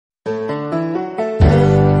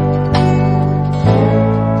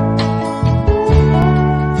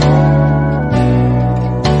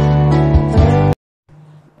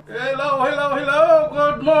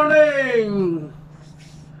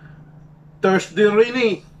Thursday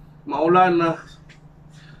rainy. Maulan na.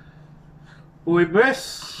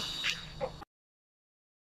 Huwebes.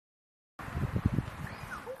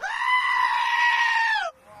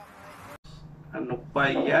 Ano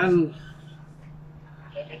pa yan?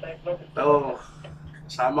 Ito.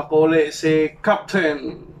 Kasama ko ulit si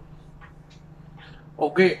Captain.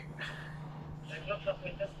 Okay.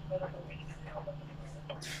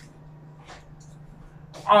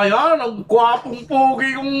 Ayan, ang gwapong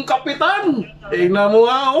pogi yung kapitan. Tingnan mo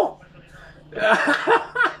nga, oh.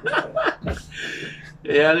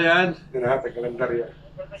 Ayan, ayan. Dinahati kalendar yan.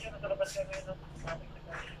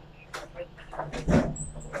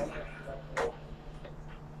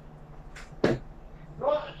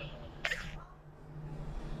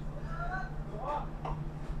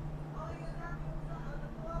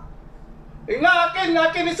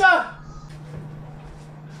 Ngakin isa.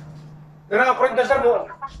 Kaya print na sir mo.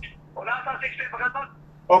 Wala sa 60 pagkatod.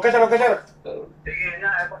 Okay sir, okay sir. Sige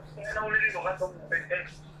nga, kaya na ulit mo katong pwede.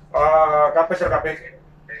 Kape sir, kape.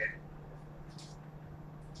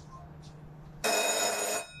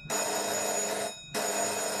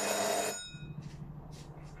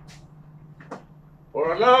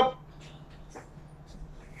 Oran up.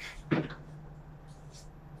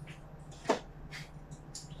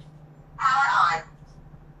 Power on.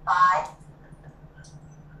 5.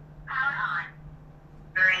 Power on.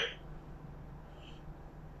 3.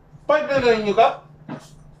 Pag na rin nyo ka?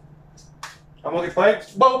 Amo di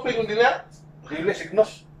 5. Bauping nila? Dili,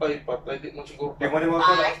 signos. Ay, patay. Di mo siguro. Di mo ni mo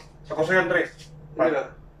ito na. Sa kusayan 3.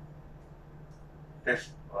 Nila.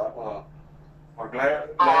 Yes. All Maglaya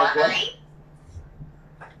ko. right.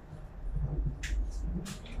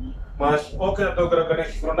 Mas okay na ito karaganin.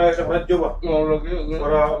 Siguro na sa radyo ba? Oo, lagi.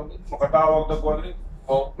 Para makatawag na kuha rin.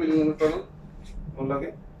 Bauping nito. Ano lagi?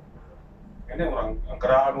 Ini orang ang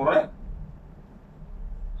karaan mo rin.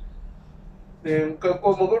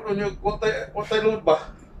 Kung magod nyo, kuntay load ba?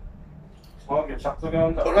 Oh, yung sakto niya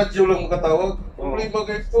ang Radyo lang makatawag. Problema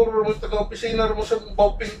kay puro mo taga-opisina mo sa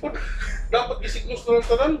bauping po. Dapat gisignos na lang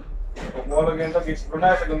tanan. Kung mo lagi yung tagi, siguro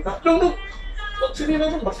na sa ganito. Nung, magsinina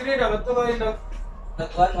mo. Magsinina, ganito na yun.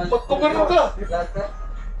 Magkumarno ka.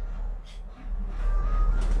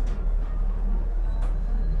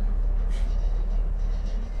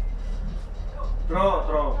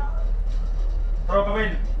 Throw,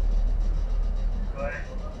 Pamil.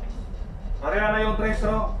 Pareha na yung trace,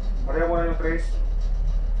 bro. Pareha mo na yung trace.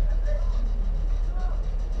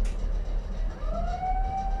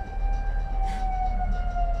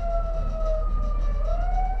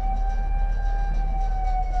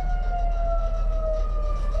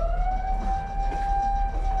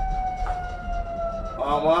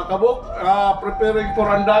 Mga kabuk, preparing for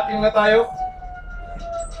unlocking na tayo.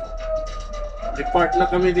 Depart na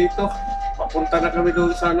kami dito. Papunta na kami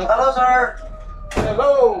doon sa ano. Hello, sir!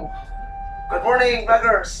 Hello! Good morning,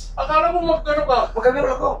 vloggers! Akala mo magkano ka?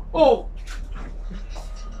 Magkabiro ako. Oh!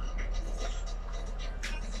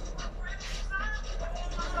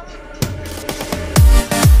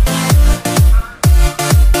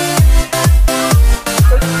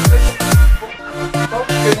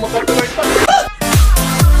 Okay, makatuloy pa.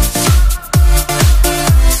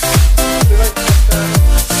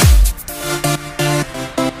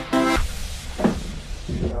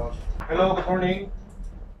 Hello, good morning.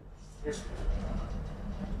 Yes.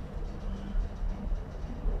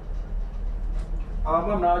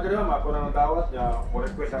 Ma'am, nakadyan ma'am. Ako na nagdawat niya. Mo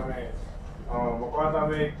request kami. Makuha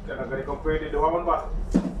kami. Nagari kong pwede. Duwaman ba?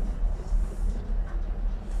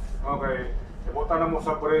 Okay. Ibutan na mo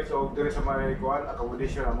sa bridge o diri sa may kuhan.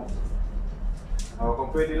 Accommodation na mo.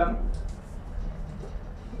 Kung pwede lang.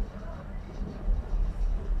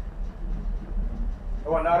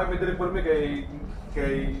 Naarami diri po mi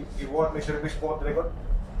kay ibuhat may service po record.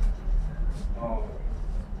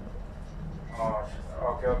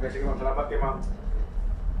 Okay, sige ma'am. Salamat kay ma'am.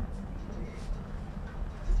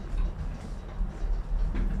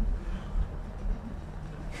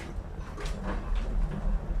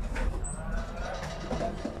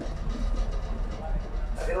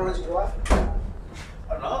 Pero na siguro.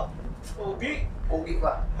 Ano? Pogi? Pogi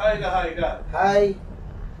ba? Hi ka. Hi!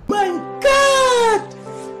 My God!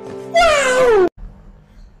 Wow!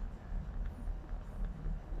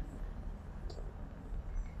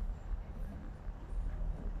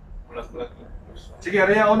 Bulat. Sige,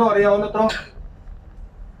 area uno tro.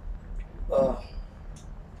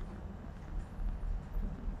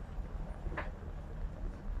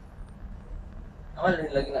 Amal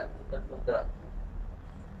lagi na.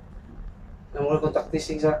 Namun contact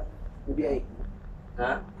tracing sa BBI.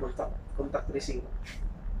 Ha? Contact tracing.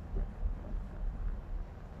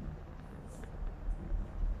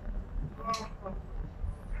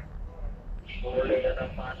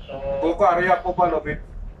 Buka, ariya po pa, lobit.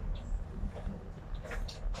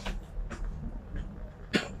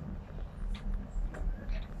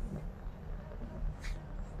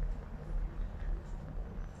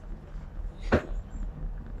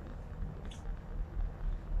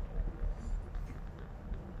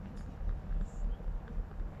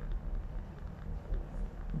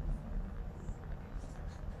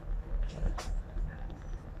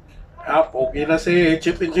 Ah, okay na si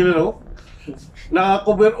Chief Engineer, oh.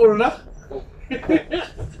 Naka-cover all na.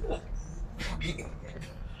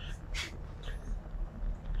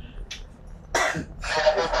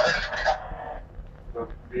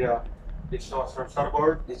 Yeah. It's no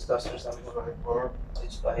starboard. This customer Right forward.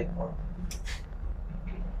 It's kahit more.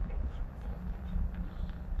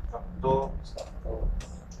 Sakto. Sakto.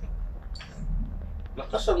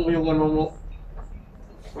 Lakasan mo yung ano mo.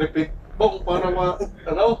 Repeat bong para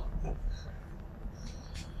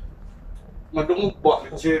madungog ba?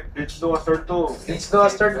 Chip, it's no start to. It's no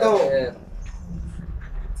start to.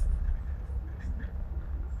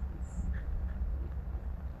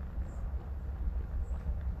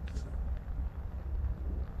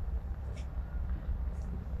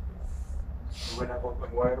 Iba na ako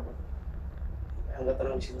ang wire. Hanggat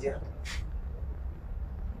na ng messenger.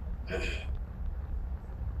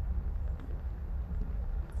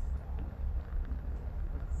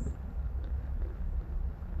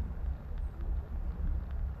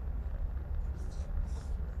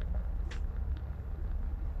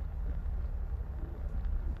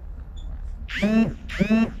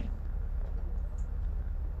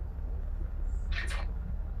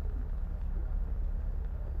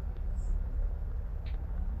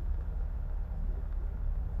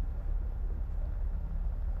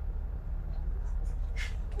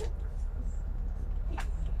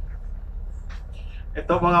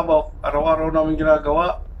 Ito mga bok, araw-araw namin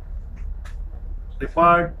ginagawa.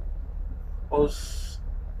 Depart, tapos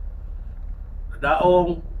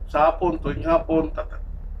daong, sa hapon, tuwing hapon,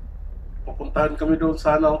 pupuntahan kami doon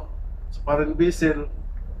sa sa Parin Bisel.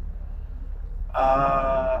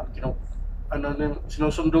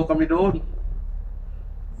 Sinusundo kami doon.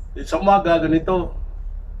 Sa umaga, ganito.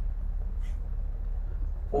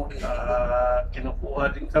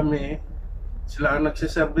 Kinukuha din kami. Sila ang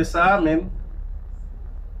nagsiservice sa amin.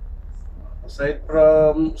 Aside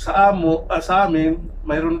from sa amin,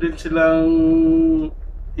 mayroon din silang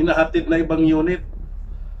hinahatid na ibang unit.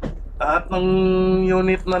 Lahat ng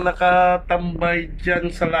unit na nakatambay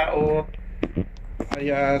dyan sa laot,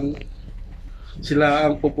 ayan, sila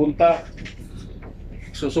ang pupunta.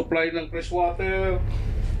 Susupply ng fresh water,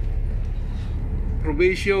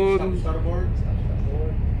 provision, Starboard.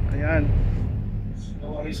 ayan,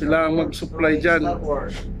 sila ang mag-supply dyan.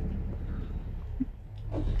 Starboard.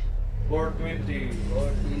 420.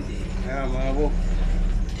 Ayan mga bok,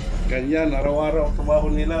 ganyan, araw-araw ang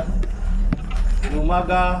trabaho nila. In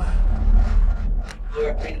umaga,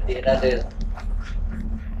 420 another.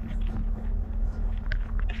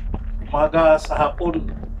 umaga sa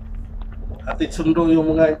hapon, hatid sundo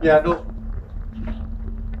yung mga empleyado.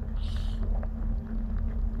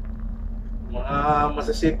 Mga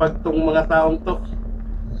masasipag tong mga taong to.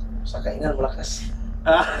 Sa kainan malakas.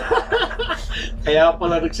 Kaya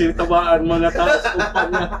pala nagsitabaan mga tao sa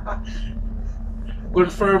kumpanya.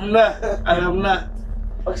 Confirm na, alam na.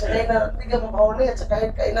 Pag sa kainan, hindi ka makahuli at sa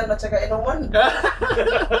kainan at saka inuman.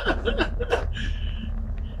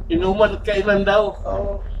 Inuman at kainan daw.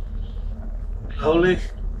 Oo. Huli.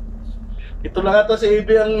 Ito lang ata si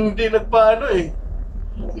Ibi ang hindi nagpaano eh.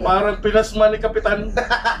 Parang pinasma ni Kapitan.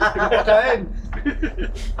 Pinakain.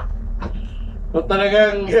 O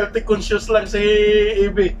talagang healthy conscious lang si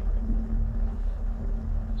Ibi.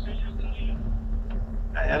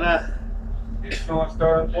 Ayan na. It's no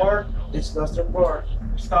starboard. This starboard.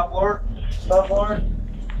 Starboard. Starboard.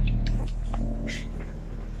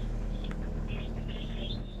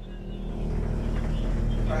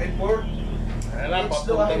 Headboard. Ayan na,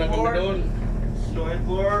 papunta na kami doon. Slow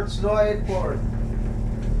headboard. Slow headboard.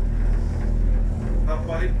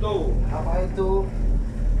 Apa itu? Apa itu?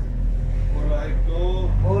 Bola itu.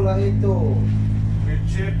 Bola itu.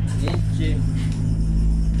 Midship. Midship.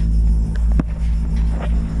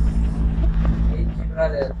 Midship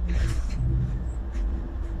brother.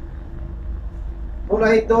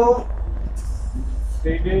 Bola itu.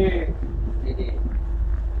 Steady. Ini.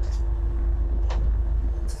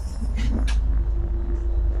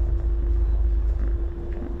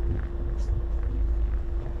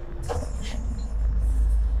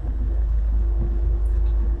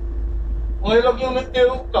 Mga ilang unit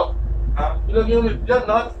kayo ito? Ha? Ilang unit dyan?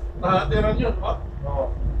 Nahatiran yun, ha? Oo.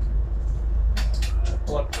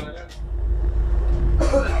 Kuwan talaga.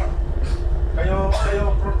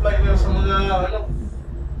 mga ano,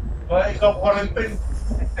 mga ikaw quarantine.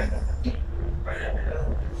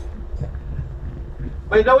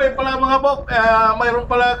 By the way pala mga Bok, mayroon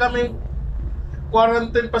pala kaming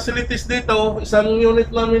quarantine facilities dito. Isang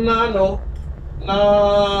unit namin na ano, na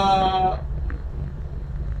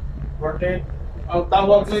Quartet. ang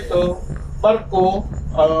tawag nito, barko,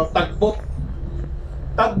 tagbot.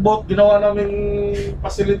 Tagbot, ginawa naming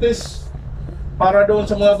facilities para doon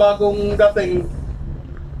sa mga bagong dating.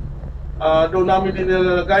 Doon namin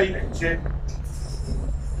nilalagay.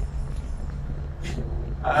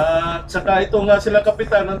 At saka ito nga sila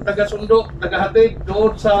kapitan ng taga-sundo, taga-hatid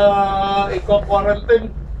doon sa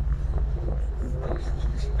eco-quarantine.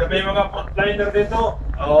 Kami mga frontliner dito.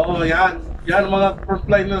 Oo, yan. Yan mga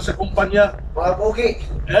frontliner sa kumpanya. Mga pogi.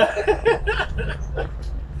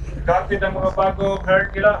 Kapit ng mga bagong herd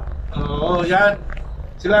nila. Oo, yan.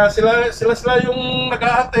 Sila yung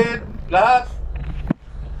naghahatid, lahat.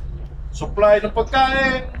 Supply ng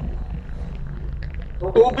pagkain,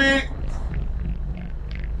 tubig,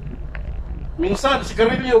 minsan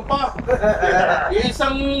sigarilyo pa.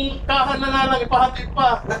 Isang kahan na nga lang ipahatid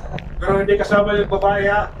pa. Pero hindi kasama yung babae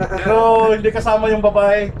ha. Pero hindi kasama yung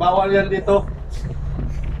babae, bawal yan dito.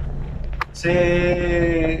 Si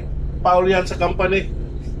Paul yan sa company,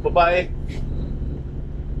 babae.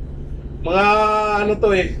 Mga ano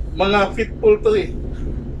to eh, mga fitful to eh.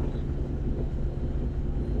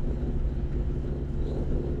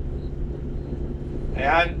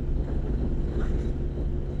 Ayan.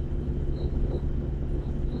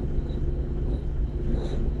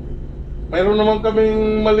 Mayroon naman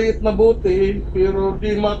kaming maliit na bote pero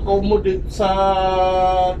di ma-accommodate sa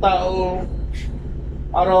tao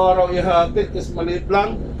araw-araw ihatid kasi maliit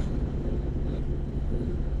lang.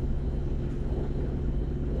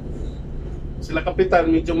 Sila kapitan,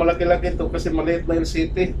 medyo malaki-laki ito kasi maliit na yung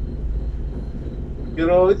city.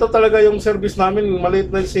 Pero ito talaga yung service namin, maliit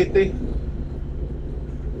na yung city.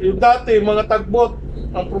 Yung dati, mga tagbot,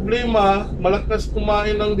 ang problema, malakas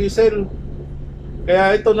kumain ng diesel.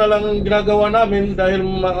 Kaya ito na lang ang ginagawa namin dahil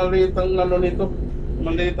maliit ang ano nito,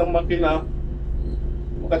 maliit ang makina.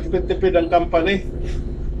 Makatipid-tipid ang company.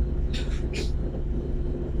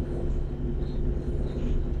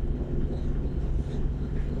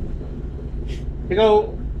 Ikaw,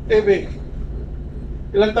 Ebe,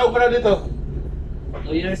 ilang taon ka na dito?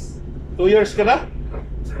 2 years. 2 years ka na?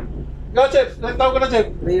 Ikaw, Chef, ilang taon ka na,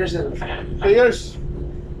 Chef? 3 years na. 3 years.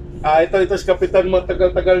 Ito si Kapitan mo,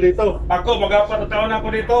 tagal-tagal dito. Ako, mag-apat na taon na ako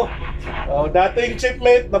dito. Dating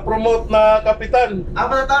chiefmate, na-promote na Kapitan. 4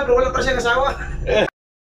 na taon, pero wala pa siya kasawa.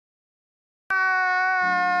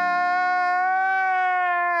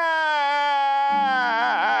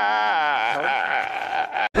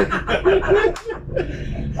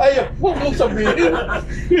 Ay, huwag mong sabihin.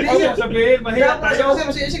 Ako sabihin, mahirap Kaya tayo. kasi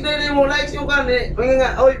masisig na yun mo likes yung kan eh. Mga nga,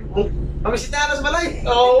 oy, mamisita na sa balay.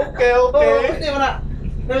 Okay, okay. Hindi mo na.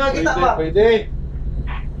 May makita ba? Pwede.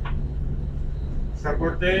 Sa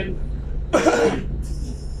 14.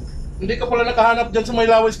 Hindi ka pala nakahanap dyan sa may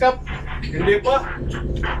Lawis Cup. Hindi pa.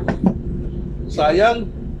 Sayang.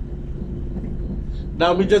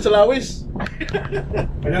 Dami dyan sa Lawis.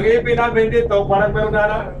 Yung ipin namin dito, parang mayroon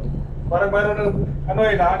na, parang mayroon ng, ano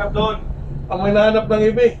eh, nahanap doon. Ang may nahanap ng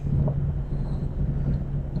ibi.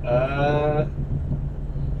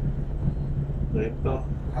 Ito.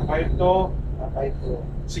 Apa ito?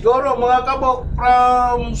 Siguro mga kabok,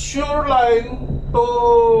 from shoreline to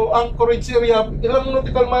anchorage area, ilang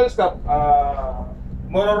nautical miles ka?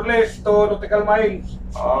 More or less to nautical miles.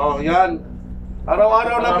 Yan.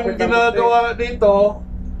 Araw-araw namin ginagawa dito,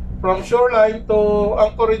 from shoreline to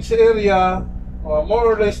anchorage area,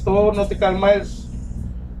 more or less to nautical miles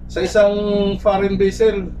sa isang foreign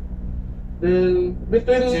vessel. Then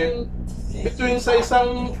between sa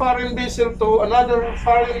isang foreign vessel to another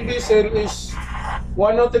foreign vessel is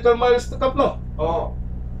 1 nautical miles to tatlo. Oo.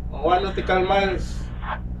 1 nautical miles.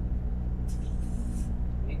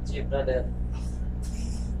 Richie, brother.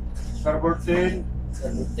 Starboard 10.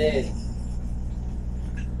 Salute.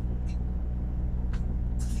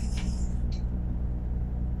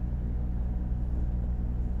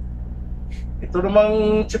 Ito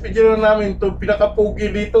namang chief engineer namin, ito pinakapugi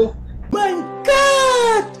dito.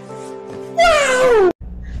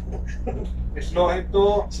 Slow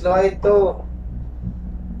ito. Slow ito.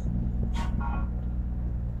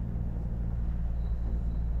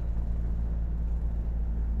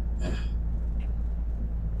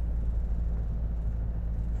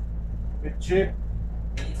 Chip.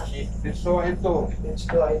 Slow ito.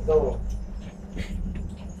 Slow ito.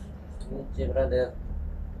 Richie, brother.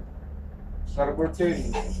 Starboard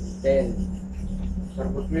 10. 10,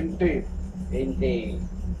 Starboard 20. 20.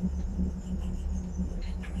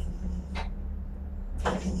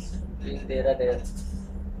 Hindi rudder.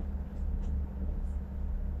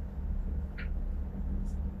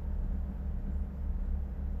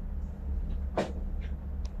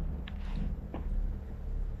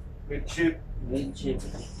 Midship. Midship.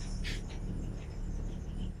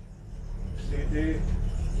 CD.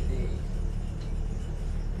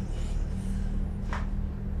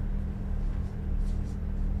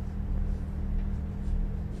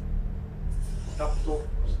 Stop to.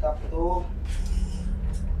 Stop to.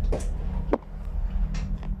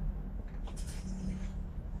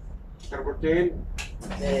 Starboard 10.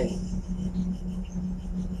 10.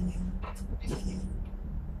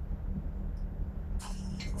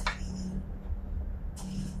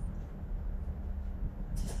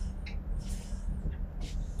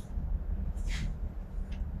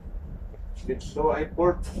 Bridge to high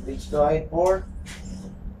port. Bridge to high port.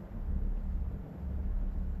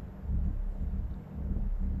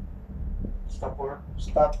 Stop port.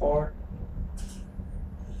 Stop port.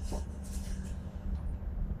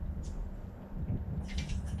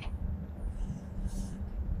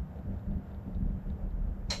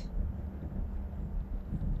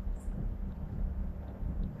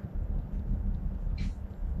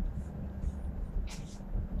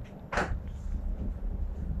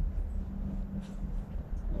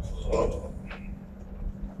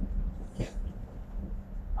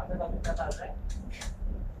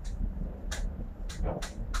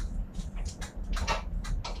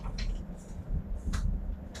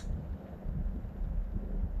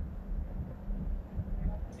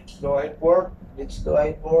 Bridge to high port. Bridge to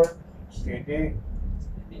high port. Steady.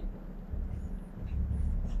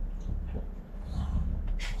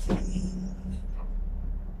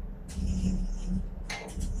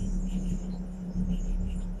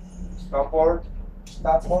 Stop port.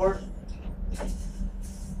 Stop port.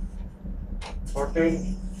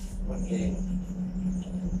 14. Okay.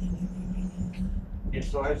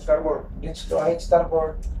 Bridge to high starboard. Bridge to high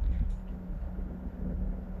starboard.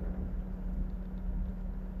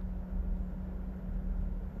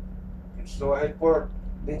 Bridge to high port.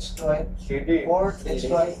 Bridge to high Steady. port. Bridge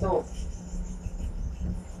to high two.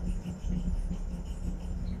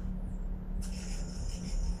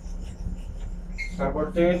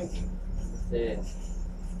 Starboard 10. 10.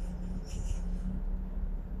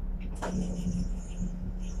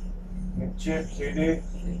 Midship. CD.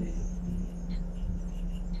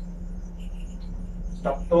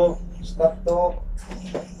 Stop to. Stop to.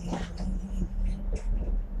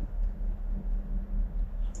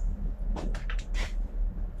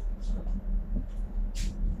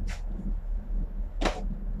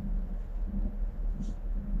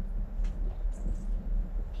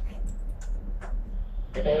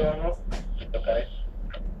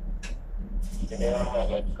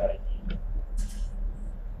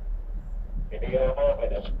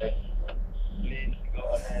 Please go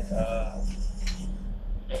ahead.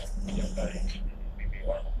 Yung correct.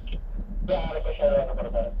 PP1. Ano pa siya na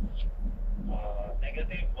para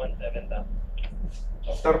negative 17 lang.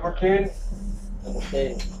 Starboard 10.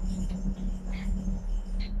 10.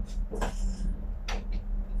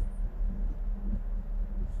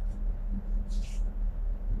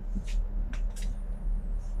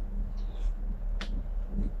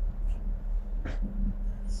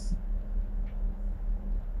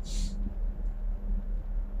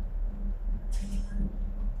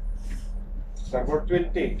 Starboard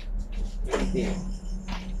 20. 20.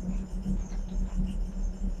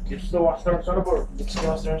 Bridge to western starboard. Bridge to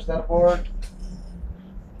western starboard.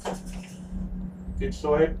 Bridge to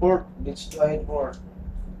high port. Bridge to high port.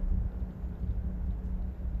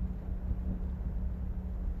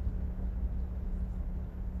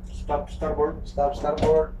 Stop starboard. Stop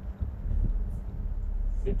starboard.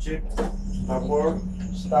 Midship. Starboard.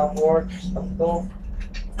 Stop port. Stop to.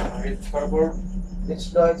 High starboard.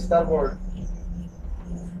 Bridge to high starboard.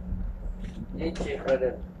 Midship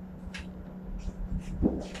rudder.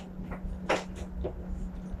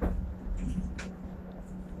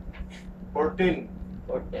 14.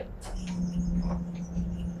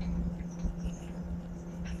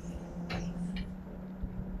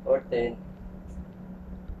 14.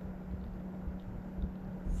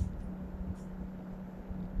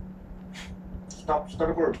 Stop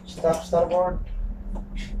starboard. Stop starboard.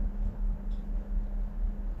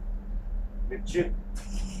 Midship.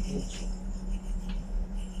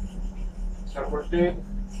 Starboard 10.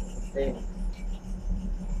 10.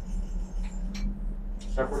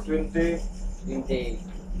 Starboard 20. 20.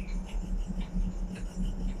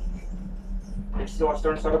 Bridge to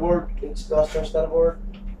western starboard. Bridge to western starboard.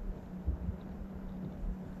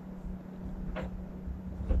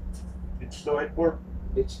 Bridge to high port.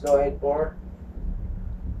 Bridge to high port.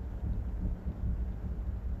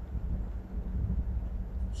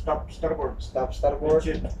 Stop starboard. Stop starboard.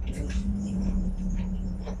 Midship.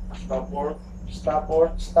 Starboard.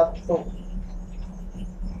 Starboard. Stop 2.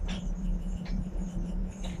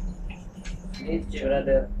 Midship,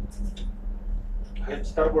 brother. Head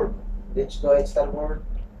starboard. Let's go ahead, starboard.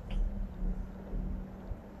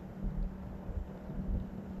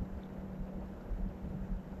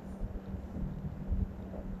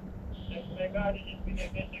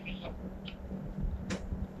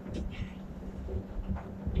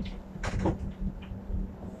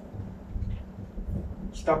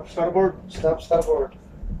 Stop starboard. Stop starboard.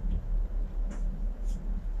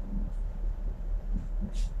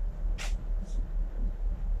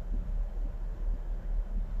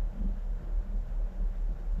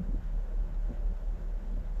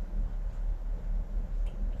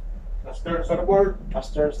 Astern starboard.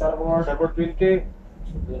 Astern starboard. Starboard 20.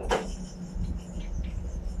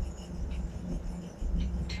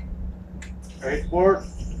 Right board.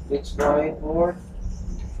 Let's go ahead, forward.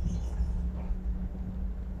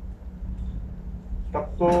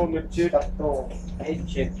 Stop to midship. Stop 2.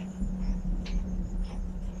 Midship.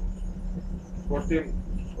 14.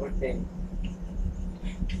 14.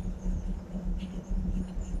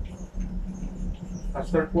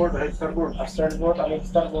 Astern port. Head starboard. Astern board, ahead,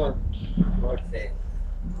 starboard. 14.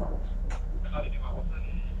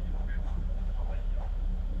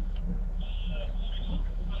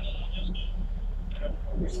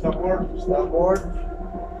 Starboard. Starboard.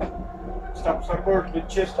 Stop starboard.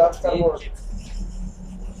 Midship. Stop starboard.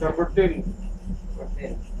 Starboard 10.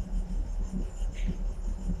 14.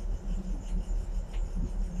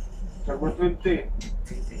 Starboard 20.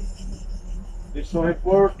 Let's go head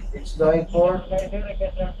port. Let's go ahead, forward.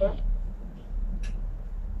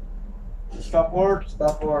 Stop port.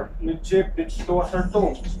 Starboard. Midship. Let's go astern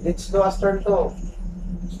 2. Let's go astern 2.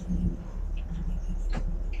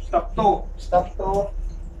 Stop 2. Stop 2.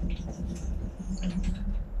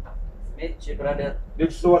 Midship, brother.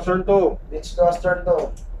 Let's go astern 2. Let's go astern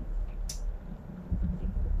 2.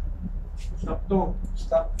 Stop 2.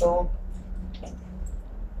 Stop 2.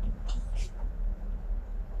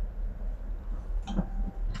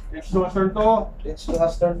 Let's go astern 2. Let's go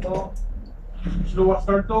astern 2. Slow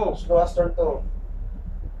astern 2. Let's go astern 2.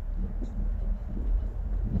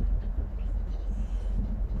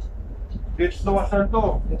 Let's go astern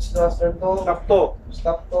 2. Let's go astern 2. Stop 2.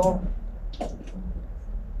 Stop 2.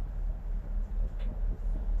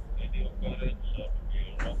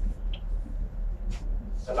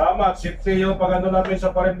 Salamat. Safety yung pag-ano namin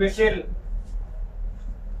sa foreign vessel.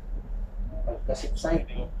 Pagkasipsay.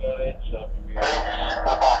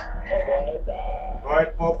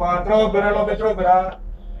 Right po, patro. Benelometro, bera.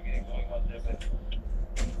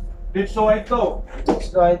 Let's go ahead 2.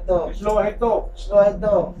 Let's go ahead 2. Let's go ahead 2. Let's go ahead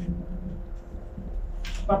 2.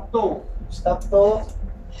 Stop 2. Stop 2.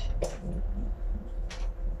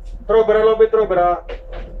 Tro, benelometro, bera.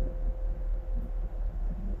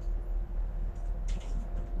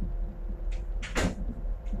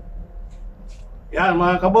 Yan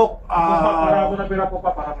mga kabok, Para mo na bera po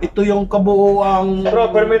pa. Para mo. ito yung kabuuang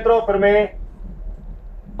Tro, perme.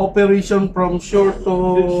 operation from shore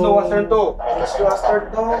to Let's go astern 2. Let's go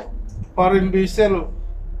astern 2. foreign vessel.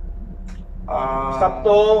 Stop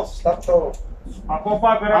 2. Stop 2. Ako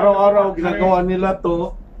pa, bera. Araw-araw ginagawa nila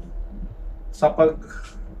to sa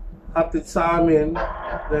paghatid sa amin.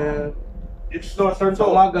 Then Let's go astern sa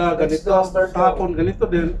 2. umaga Let's ganito, go, start sa hapon ganito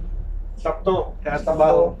din. Stop 2. Kaya Stop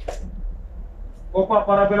trabaho. 2. Opa,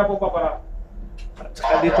 para bera po pa, para. At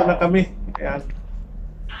saka dito na kami. Ayan.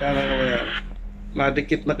 Kaya na kami yan.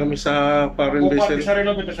 Nadikit na kami sa foreign Opa, vessel. bisa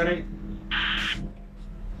rin, bisa rin.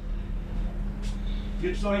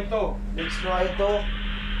 Let's go ahead 2. Let's go ahead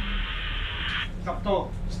 2. Stop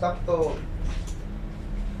 2. Stop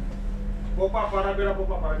 2. Opa, para bera po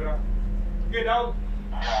pa, para bera. Okay, down.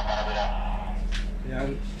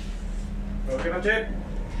 Ayan. Okay na, check.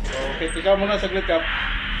 Okay, tika muna saglit kap.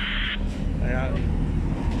 Ayan.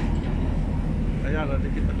 Ayan,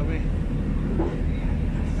 nadikit na kami.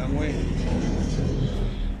 Amoy.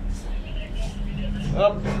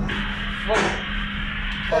 Up. Wag.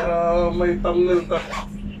 Para may thumbnail ta.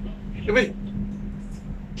 Ibi.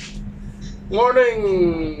 Morning.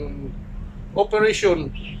 Operation.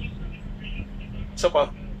 Isa pa.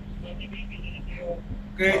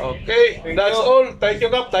 Okay. Okay, Thank that's you. all. Thank you,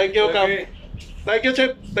 Kap. Thank you, Kap. Okay. Thank you,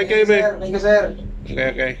 Chip. Thank you, Ibe. Thank you, sir. Okay,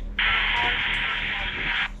 okay.